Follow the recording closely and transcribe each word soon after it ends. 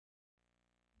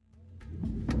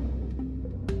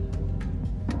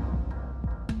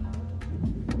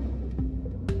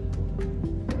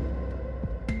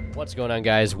What's going on,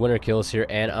 guys? Winter Kills here,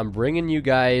 and I'm bringing you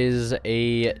guys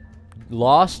a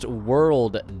Lost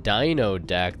World Dino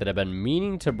deck that I've been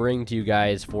meaning to bring to you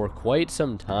guys for quite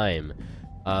some time.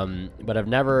 But I've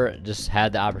never just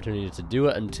had the opportunity to do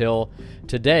it until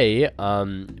today,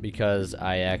 because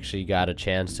I actually got a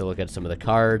chance to look at some of the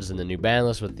cards in the new ban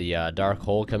list with the Dark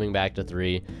Hole coming back to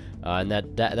 3. And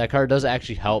that card does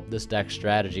actually help this deck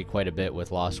strategy quite a bit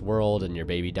with Lost World and your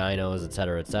baby dinos,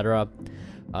 etc., etc.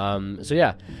 So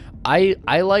yeah,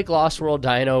 I like Lost World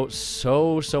Dino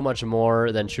so much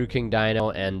more than True King Dino,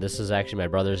 and this is actually my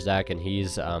brother's deck, and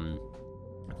he's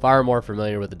far more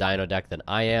familiar with the Dino deck than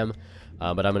I am.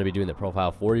 But I'm going to be doing the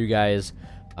profile for you guys.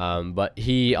 But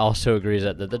he also agrees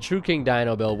that the True King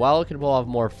Dino build, while it can pull off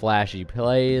more flashy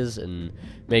plays and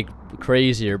make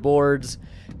crazier boards,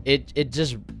 it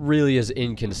just really is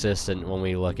inconsistent when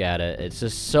we look at it. It's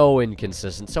just so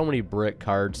inconsistent. So many brick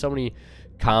cards, so many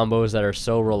combos that are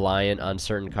so reliant on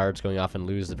certain cards going off and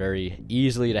lose very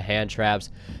easily to hand traps.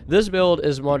 This build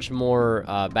is much more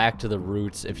back to the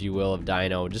roots, if you will, of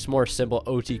Dino. Just more simple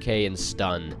OTK and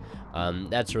stun.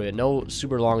 That's really no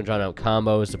super long drawn out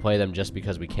combos to play them just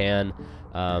because we can,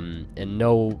 and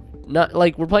not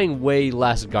like we're playing way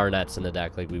less Garnets in the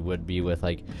deck like we would be with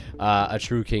like a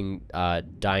True King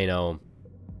Dino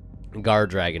Guard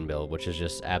Dragon build, which is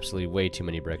just absolutely way too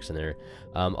many bricks in there.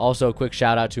 Also, a quick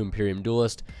shout out to Imperium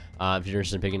Duelist. If you're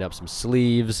interested in picking up some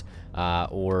sleeves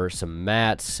or some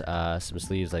mats, some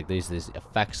sleeves like these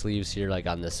effect sleeves here, like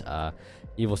on this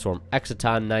Evil Storm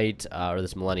Exciton Knight, or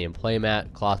this Millennium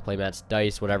playmat, cloth playmats,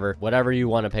 dice, whatever you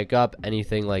want to pick up,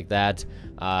 anything like that,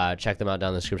 check them out down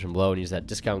in the description below and use that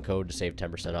discount code to save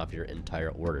 10% off your entire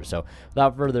order. So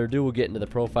without further ado, we'll get into the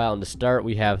profile, and to start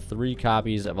we have 3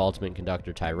 copies of Ultimate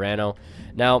Conductor Tyranno.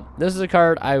 Now this is a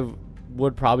card I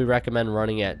would probably recommend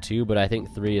running at 2, but I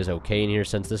think 3 is okay in here,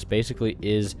 since this basically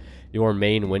is your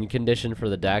main win condition for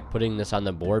the deck. Putting this on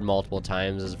the board multiple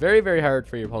times is very hard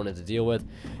for your opponent to deal with.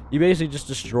 You basically just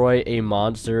destroy a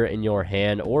monster in your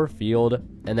hand or field,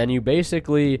 and then you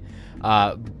basically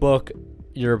book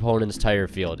your opponent's entire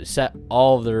field. You set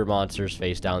all of their monsters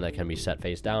face down that can be set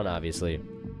face down, obviously,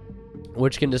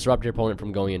 which can disrupt your opponent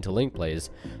from going into link plays.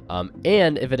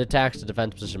 And if it attacks a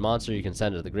defense position monster, you can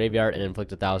send it to the graveyard and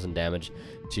inflict 1,000 damage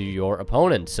to your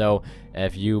opponent. So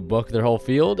if you book their whole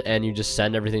field and you just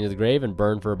send everything to the grave and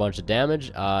burn for a bunch of damage,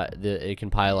 it can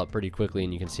pile up pretty quickly,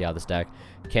 and you can see how this deck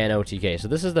can OTK. So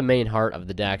this is the main heart of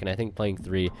the deck, and I think playing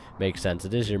 3 makes sense.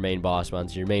 It is your main boss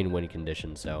monster, your main win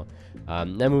condition. So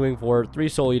then moving forward, 3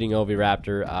 Soul Eating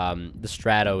Oviraptor, the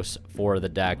Stratos for the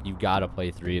deck. You've got to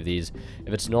play 3 of these.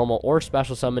 If it's normal or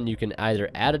special summon, you can either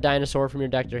add a dinosaur from your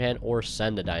deck to your hand or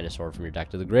send a dinosaur from your deck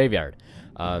to the graveyard.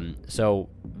 So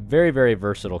very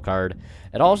versatile card.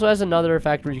 It also has another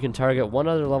effect where you can target one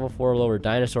other level 4 or lower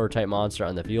dinosaur type monster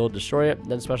on the field, destroy it,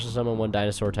 then special summon one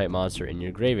dinosaur type monster in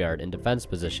your graveyard in defense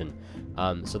position.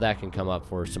 So that can come up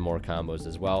for some more combos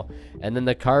as well. And then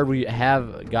the card we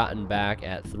have gotten back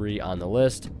at 3 on the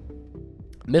list,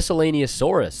 Miscellaneous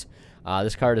Saurus.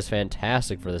 This card is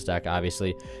fantastic for this deck,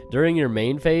 obviously. During your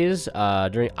main phase,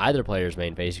 during either player's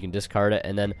main phase, you can discard it,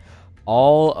 and then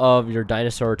all of your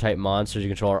dinosaur type monsters you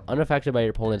control are unaffected by your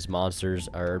opponent's monsters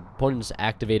or opponent's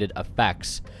activated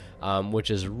effects, which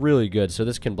is really good. So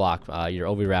this can block your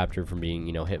Oviraptor from being,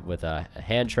 hit with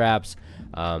hand traps,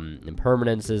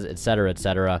 impermanences,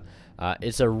 etc.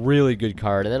 It's a really good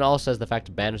card, and then also has the effect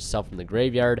to banish itself from the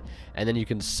graveyard, and then you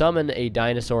can summon a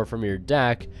dinosaur from your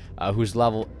deck whose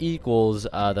level equals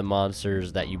the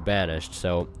monsters that you banished.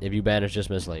 So if you banish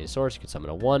just Miscellaneous Saurus, you can summon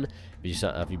a 1.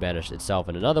 If you banish itself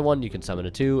and another one, you can summon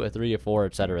a 2, a 3, a 4,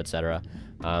 etc.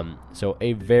 So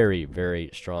a very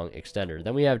strong extender.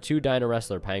 Then we have 2 Dino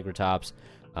Wrestler Pankratops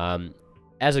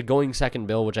as a going second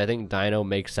build, which I think Dino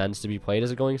makes sense to be played as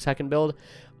a going second build.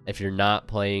 If you're not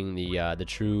playing the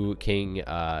True King,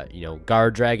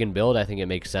 Guard Dragon build, I think it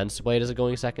makes sense to play it as a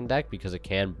going second deck because it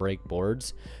can break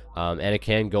boards, and it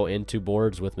can go into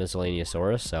boards with Miscellaneous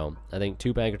Saurus. So I think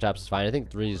 2 Pankratops is fine. I think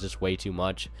 3 is just way too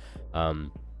much.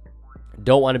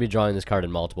 Don't want to be drawing this card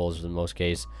in multiples in most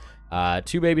cases.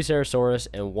 2 Baby Ceratosaurus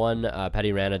and 1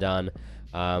 Petty Ranodon.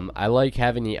 I like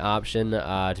having the option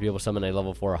to be able to summon a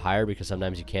level 4 or higher, because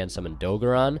sometimes you can summon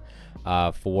Dogoron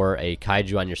for a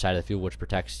Kaiju on your side of the field, which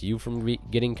protects you from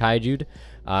getting Kaiju'd.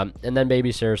 And then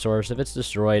Baby Ceratosaurus, if it's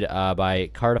destroyed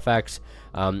by card effects,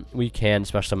 we can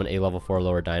special summon a level 4 or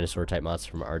lower dinosaur type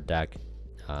monster from our deck,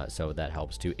 so that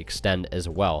helps to extend as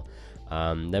well.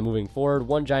 Then moving forward,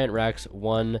 1 Giant Rex,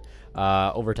 1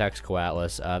 Overtex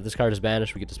Coatlas. If this card is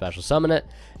banished, we get to special summon it,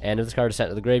 and if this card is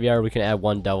sent to the graveyard, we can add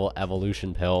 1 Double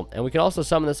Evolution Pill, and we can also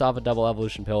summon this off a Double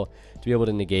Evolution Pill to be able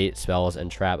to negate spells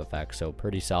and trap effects, so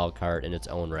pretty solid card in its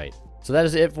own right. So that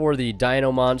is it for the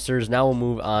Dino monsters. Now we'll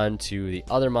move on to the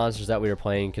other monsters that we are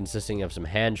playing, consisting of some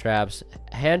hand traps.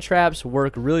 Hand traps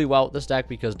work really well with this deck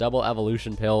because Double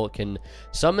Evolution Pill can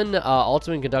summon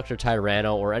Ultimate Conductor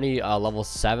Tyranno or any level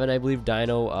 7, I believe,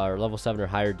 Dino, or level 7 or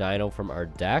higher Dino from our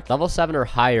deck. Level 7 or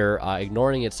higher,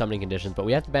 ignoring its summoning conditions, but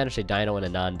we have to banish a Dino and a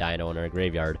non-Dino in our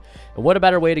graveyard. And what a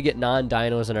better way to get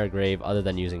non-Dinos in our grave other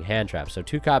than using hand traps. So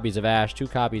 2 copies of Ash, 2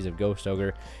 copies of Ghost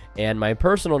Ogre, and my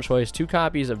personal choice, 2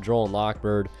 copies of Droll and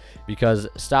Lockbird, because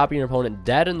stopping your opponent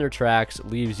dead in their tracks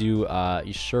leaves you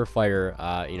surefire,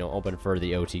 open for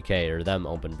the OTK, or them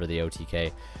open for the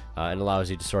OTK, and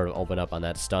allows you to sort of open up on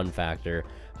that stun factor.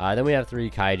 Then we have 3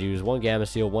 Kaijus, 1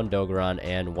 Gamasteel, 1 Dogoran,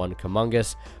 and 1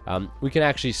 Kumungus. We can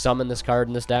actually summon this card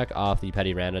in this deck off the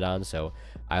Petty Ranodon, so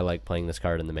I like playing this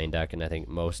card in the main deck, and I think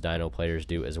most Dino players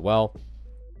do as well.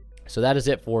 So that is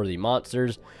it for the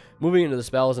monsters. Moving into the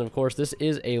spells, and of course this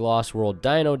is a Lost World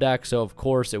Dino deck, so of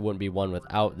course it wouldn't be one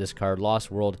without this card.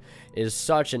 Lost World is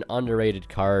such an underrated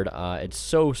card. It's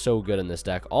so good in this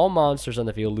deck. All monsters on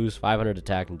the field lose 500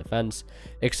 attack and defense,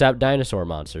 except dinosaur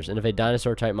monsters. And if a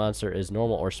dinosaur type monster is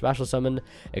normal or special summoned,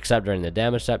 except during the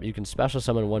damage step, you can special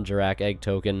summon 1 Jirak Egg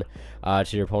token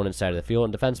to your opponent's side of the field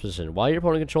in defense position. While your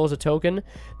opponent controls a token,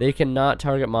 they cannot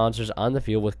target monsters on the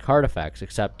field with card effects,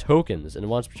 except tokens. And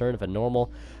once per turn, if a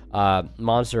normal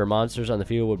monster or monsters on the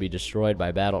field would be destroyed by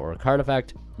battle or a card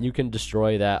effect, you can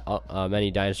destroy that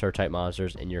many dinosaur type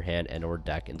monsters in your hand and or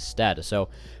deck instead. So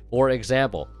for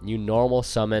example, you normal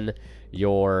summon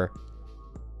your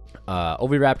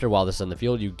Oviraptor while this is on the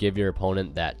field, you give your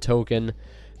opponent that token,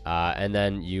 and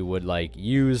then you would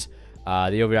use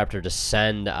the Oviraptor to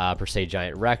send per se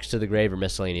Giant Rex to the grave or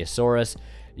Miscellaneousaurus.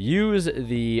 Use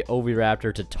the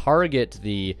Oviraptor to target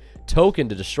the token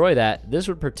to destroy that. This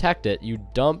would protect it. You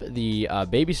dump the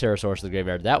baby Ceratosaurus to the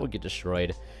graveyard, that would get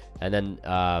destroyed. And then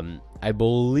I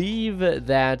believe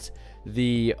that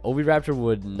the Oviraptor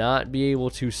would not be able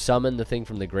to summon the thing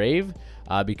from the grave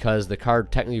because the card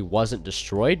technically wasn't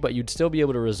destroyed, but you'd still be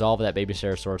able to resolve that baby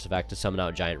Ceratosaurus effect to summon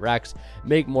out Giant Rex,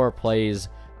 make more plays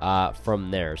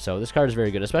from there. So this card is very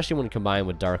good, especially when combined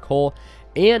with Dark Hole.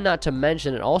 And not to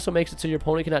mention, it also makes it so your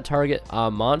opponent cannot target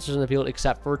monsters in the field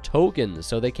except for tokens,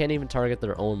 so they can't even target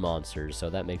their own monsters, so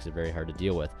that makes it very hard to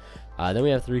deal with. Then we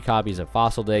have 3 copies of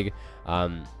Fossil Dig.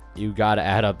 You gotta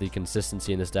add up the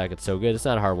consistency in this deck. It's so good. It's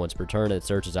not hard once per turn. It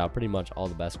searches out pretty much all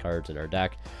the best cards in our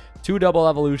deck. 2 Double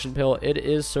Evolution Pill. It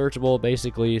is searchable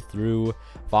basically through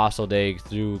Fossil Dig,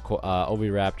 through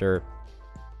Oviraptor,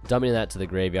 dumping that to the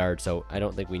graveyard, so I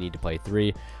don't think we need to play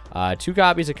 3. 2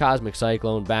 copies of Cosmic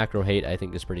Cyclone. Back Row Hate I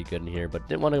think is pretty good in here, but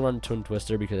didn't want to run Twin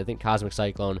Twister because I think Cosmic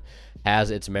Cyclone has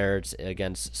its merits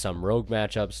against some rogue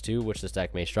matchups too, which this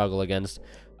deck may struggle against.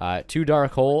 2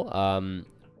 Dark Hole,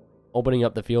 opening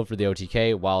up the field for the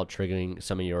OTK while triggering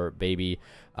some of your baby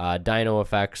Dino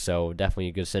effects, so definitely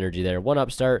a good synergy there. 1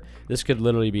 Upstart. This could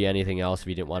literally be anything else. If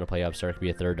you didn't want to play Upstart, it could be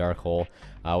a 3rd Dark Hole,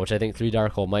 which I think 3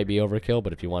 Dark Hole might be overkill,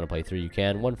 but if you want to play 3, you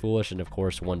can. 1 Foolish, and of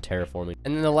course 1 Terraforming.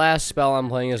 And then the last spell I'm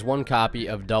playing is 1 copy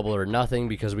of Double or Nothing,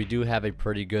 because we do have a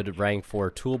pretty good rank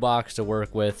 4 toolbox to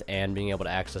work with, and being able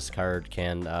to access the card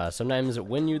can sometimes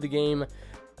win you the game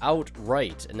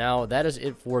outright. Now that is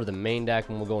it for the main deck,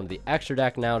 and we'll go into the extra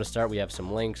deck now. To start, we have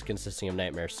some links consisting of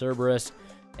Nightmare Cerberus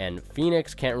and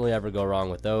Phoenix. Can't really ever go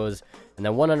wrong with those. And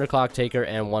then 1 Underclock Taker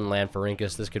and 1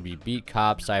 Landphorhynchus. This could be Beat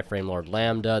Cop, Psyframe Lord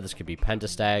Lambda. This could be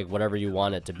Pentastag, whatever you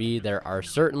want it to be. There are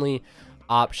certainly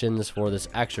options for this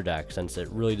extra deck, since it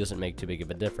really doesn't make too big of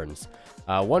a difference.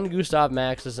 1 Gustav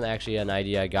Max. This is actually an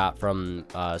idea I got from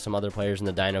some other players in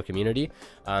the Dino community.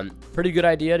 Pretty good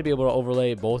idea to be able to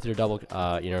overlay both your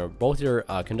both your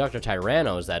Conductor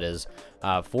Tyrannos, that is,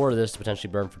 for this to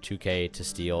potentially burn for 2k to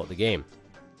steal the game.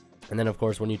 And then of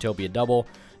course 1 Utopia Double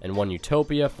and 1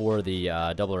 Utopia for the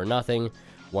Double or Nothing.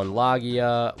 1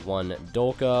 Logia, 1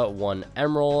 Dolka, 1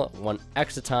 Emerald, 1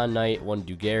 Exciton Knight, 1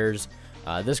 Dugares.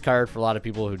 This card, for a lot of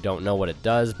people who don't know what it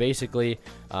does, basically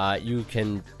you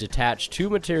can detach 2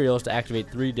 materials to activate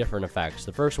 3 different effects.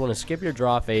 The first one is skip your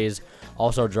draw phase,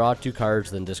 also draw 2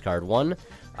 cards, then discard 1.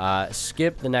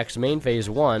 Skip the next main phase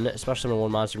 1, especially when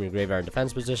 1 monster in your graveyard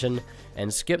defense position,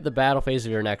 and skip the battle phase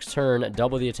of your next turn,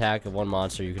 double the attack of 1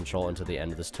 monster you control until the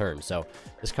end of this turn. So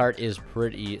this card is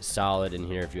pretty solid in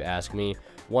here if you ask me.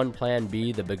 1 Plan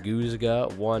B, the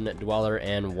Baguzga, 1 Dweller,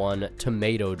 and 1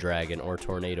 Tomato Dragon or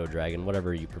Tornado Dragon,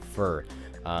 whatever you prefer.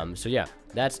 So yeah,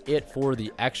 that's it for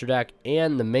the extra deck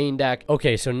and the main deck.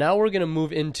 Okay, so now we're going to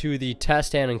move into the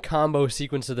test hand and combo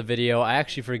sequence of the video. I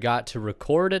actually forgot to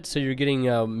record it, so you're getting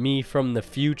me from the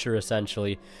future,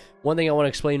 essentially. One thing I want to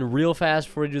explain real fast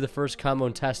before we do the first combo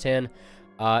and test hand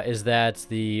is that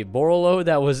the Borolo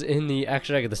that was in the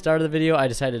extra deck at the start of the video, I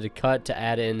decided to cut to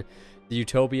add in the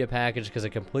Utopia package because I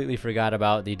completely forgot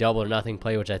about the double or nothing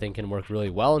play, which I think can work really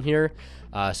well in here.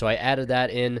 So I added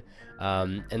that in,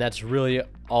 and that's really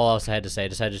all else I had to say. I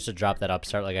decided just to drop that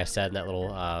upstart, like I said, in that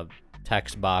little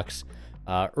text box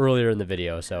earlier in the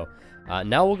video. So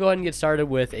now we'll go ahead and get started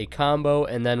with a combo,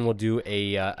 and then we'll do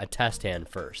a test hand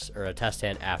first, or a test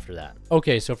hand after that.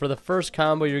 Okay, so for the first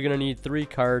combo, you're going to need 3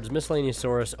 cards: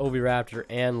 Miscellaneousaurus, Oviraptor,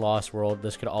 and Lost World.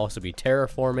 This could also be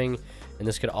Terraforming, and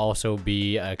this could also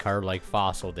be a card like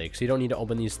Fossil Dig. So you don't need to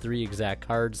open these 3 exact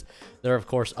cards. There are, of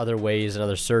course, other ways and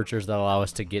other searchers that allow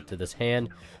us to get to this hand.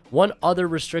 One other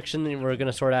restriction that we're going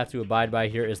to sort of have to abide by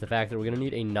here is the fact that we're going to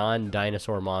need a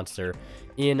non-dinosaur monster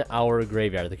in our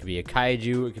graveyard. That could be a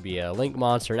kaiju, it could be a link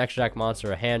monster, an extra deck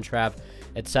monster, a hand trap,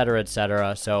 etc.,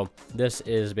 etc. So this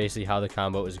is basically how the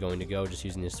combo is going to go, just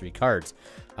using these 3 cards.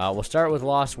 We'll start with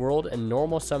Lost World and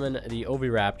normal summon the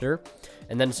Oviraptor,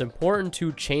 and then it's important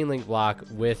to chain link block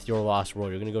with your Lost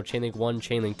World. You're going to go chain link 1,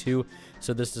 chain link 2,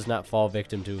 so this does not fall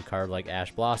victim to a card like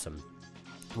Ash Blossom.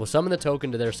 We'll summon the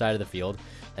token to their side of the field,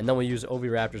 and then we'll use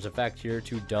Oviraptor's effect here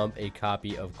to dump a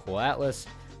copy of Coatlas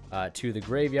to the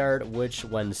graveyard, which,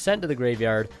 when sent to the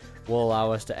graveyard, will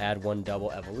allow us to add 1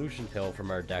 double evolution pill from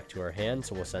our deck to our hand.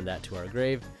 So we'll send that to our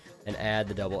grave and add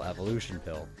the double evolution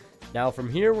pill. Now from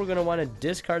here, we're going to want to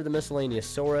discard the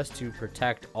Miscellaneousaurus to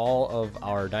protect all of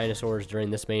our dinosaurs during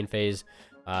this main phase.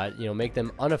 Make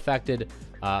them unaffected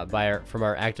from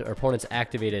our opponent's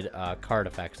activated card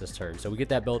effects this turn. So we get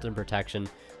that built-in protection.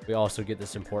 We also get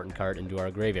this important card into our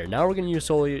graveyard. Now we're going to use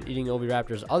Soul Eating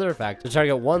Oviraptor's other effect to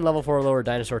target 1 level 4 or lower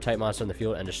dinosaur type monster in the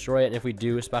field and destroy it. And if we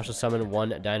do, special summon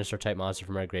 1 dinosaur type monster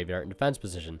from our graveyard in defense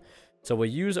position. So we'll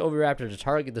use Oviraptor to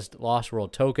target this Lost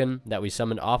World token that we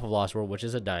summoned off of Lost World, which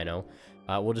is a dino.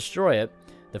 We'll destroy it.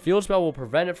 The field spell will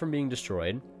prevent it from being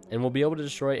destroyed, and we'll be able to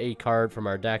destroy a card from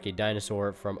our deck, a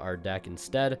dinosaur from our deck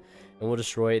instead, and we'll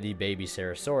destroy the Baby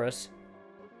Ceratosaurus.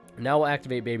 Now we'll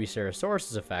activate Baby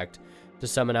Ceratosaurus' effect to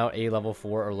summon out a level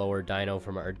 4 or lower dino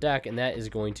from our deck, and that is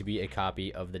going to be a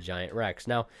copy of the Giant Rex.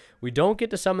 Now, we don't get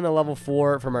to summon the level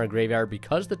 4 from our graveyard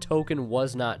because the token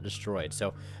was not destroyed.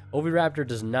 So Oviraptor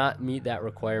does not meet that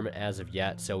requirement as of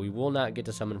yet, so we will not get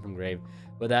to summon from grave,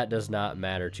 but that does not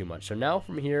matter too much. So now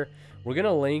from here, we're going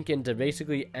to link into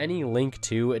basically any link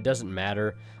 2. It doesn't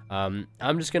matter. I'm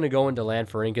just going to go into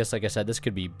Landforhynchus. Like I said, this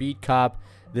could be Beat Cop.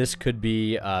 This could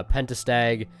be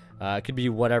Pentastag. It could be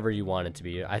whatever you want it to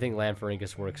be. I think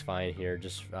Landforhynchus works fine here,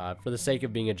 just for the sake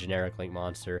of being a generic link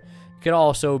monster. It could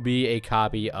also be a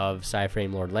copy of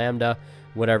Psyframe Lord Lambda,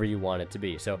 whatever you want it to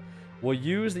be. So we'll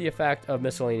use the effect of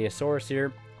Miscellaneousaurus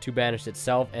here to banish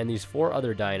itself and these 4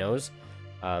 other dinos.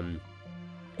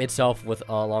 Itself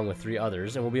along with 3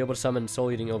 others, and we'll be able to summon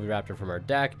Soul Eating Oviraptor from our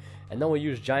deck, and then we'll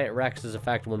use Giant Rex's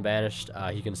effect. When banished,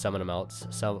 he can summon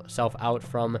himself out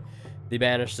from the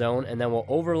banished zone, and then we'll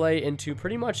overlay into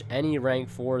pretty much any rank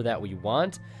 4 that we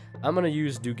want. I'm going to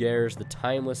use Duguerre's the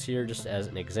Timeless here just as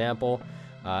an example,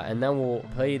 and then we'll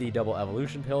play the double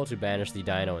evolution pill to banish the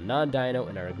dino and non-dino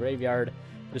in our graveyard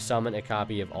to summon a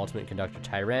copy of Ultimate Conductor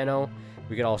Tyranno.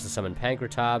 We could also summon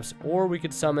Pancratops, or we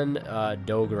could summon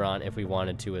Dogoron if we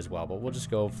wanted to as well, but we'll just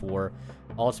go for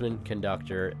Ultimate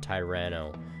Conductor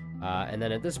Tyranno. And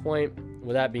then at this point,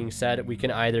 with that being said, we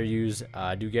can either use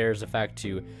Duguerre's effect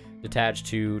to detach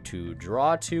 2 to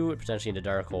draw 2, potentially into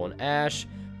Dark Hole and Ash.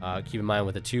 Keep in mind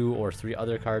with the 2 or 3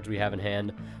 other cards we have in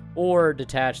hand, or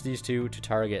detach these 2 to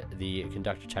target the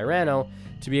Conductor Tyranno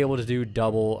to be able to do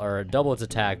double its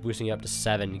attack, boosting it up to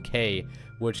 7k,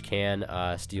 which can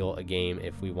steal a game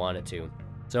if we wanted to.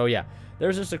 So yeah,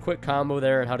 there's just a quick combo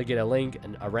there on how to get a link,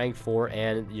 and a rank 4,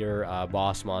 and your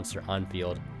boss monster on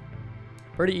field.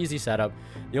 Pretty easy setup.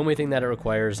 The only thing that it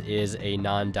requires is a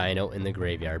non-dino in the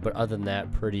graveyard, but other than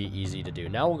that, pretty easy to do.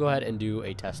 Now we'll go ahead and do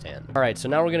a test hand. Alright, so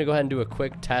now we're going to go ahead and do a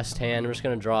quick test hand. We're just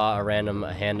going to draw a random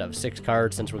hand of 6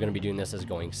 cards, since we're going to be doing this as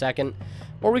going second.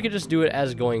 Or we could just do it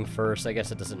as going first. I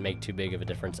guess it doesn't make too big of a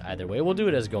difference either way. We'll do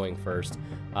it as going first.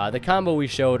 The combo we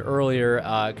showed earlier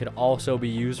could also be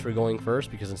used for going first,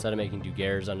 because instead of making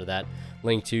Duguerres under that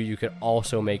link 2, you could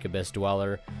also make Abyss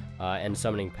Dweller and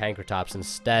summoning Pancratops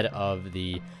instead of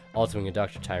the Ultimate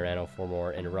Conductor Tyranno for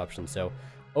more interruption. So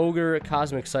Ogre,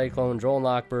 Cosmic Cyclone, Droll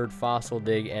Knockbird, Fossil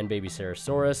Dig, and Baby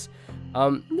Ceratosaurus.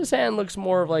 This hand looks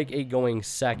more of like a going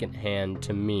second hand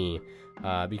to me,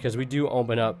 because we do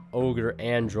open up Ogre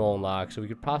and Droll Knock, so we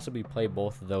could possibly play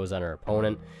both of those on our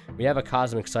opponent. We have a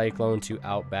Cosmic Cyclone to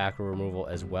out back removal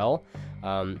as well.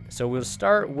 So we'll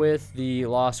start with the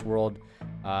Lost World,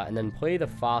 and then play the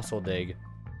Fossil Dig,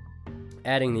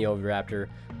 adding the Oviraptor.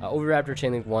 Oviraptor,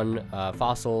 Chainlink 1,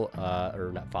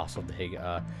 or not Fossil Dig,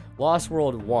 Lost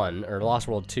World 1, or Lost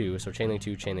World 2, so Chainlink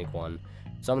 2, Chainlink 1.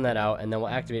 Summon that out, and then we'll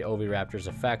activate Oviraptor's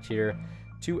effect here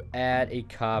to add a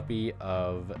copy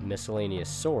of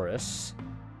Miscellaneousaurus.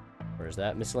 Where's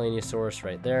that? Miscellaneousaurus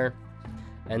right there.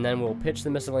 And then we'll pitch the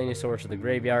Miscellaneousaurus to the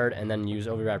graveyard, and then use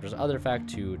Oviraptor's other effect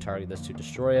to target this to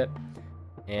destroy it.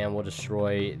 And we'll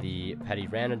destroy the Petty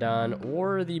Ranodon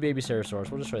or the Baby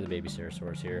Ceratosaurus. We'll destroy the Baby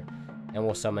Ceratosaurus here. And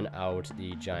we'll summon out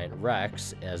the Giant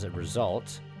Rex as a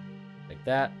result. Like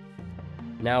that.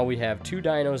 Now we have 2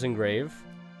 dinos in grave.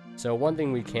 So one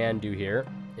thing we can do here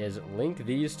is link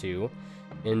these two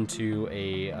into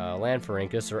a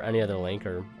Lanpharynchus or any other link,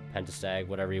 or Pentastag,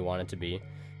 whatever you want it to be.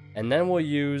 And then we'll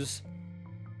use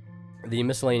the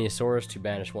Miscellaneousaurus to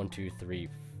banish 1, 2, 3,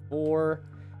 4.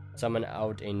 Summon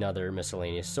out another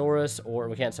Miscellaneousaurus, or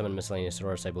we can't summon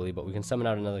Miscellaneousaurus, I believe, but we can summon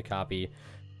out another copy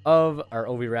of our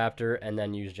Oviraptor, and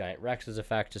then use Giant Rex's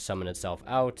effect to summon itself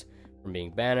out from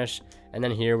being banished. And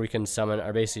then here we can summon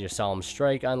basically your Solemn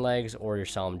Strike on legs or your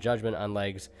Solemn Judgment on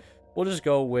legs. We'll just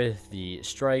go with the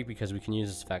Strike because we can use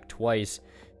this effect twice,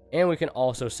 and we can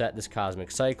also set this Cosmic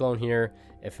Cyclone here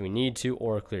if we need to,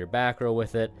 or clear back row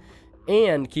with it.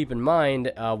 And keep in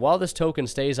mind, while this token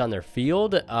stays on their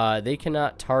field, they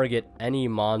cannot target any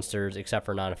monsters except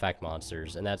for non-effect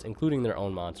monsters, and that's including their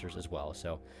own monsters as well.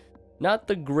 So not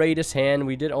the greatest hand.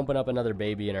 We did open up another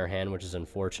baby in our hand, which is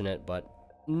unfortunate, but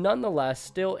nonetheless,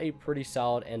 still a pretty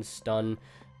solid and stun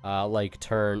like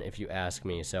turn, if you ask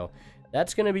me. So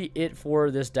that's going to be it for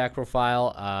this deck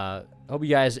profile. Hope you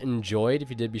guys enjoyed.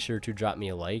 If you did, be sure to drop me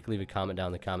a like, leave a comment down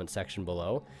in the comment section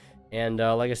below. And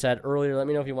like I said earlier, let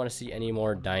me know if you want to see any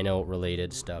more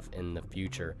Dino-related stuff in the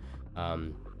future.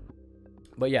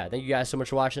 But yeah, thank you guys so much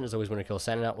for watching. As always, Winterkill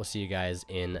signing out. We'll see you guys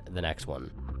in the next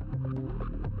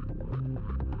one.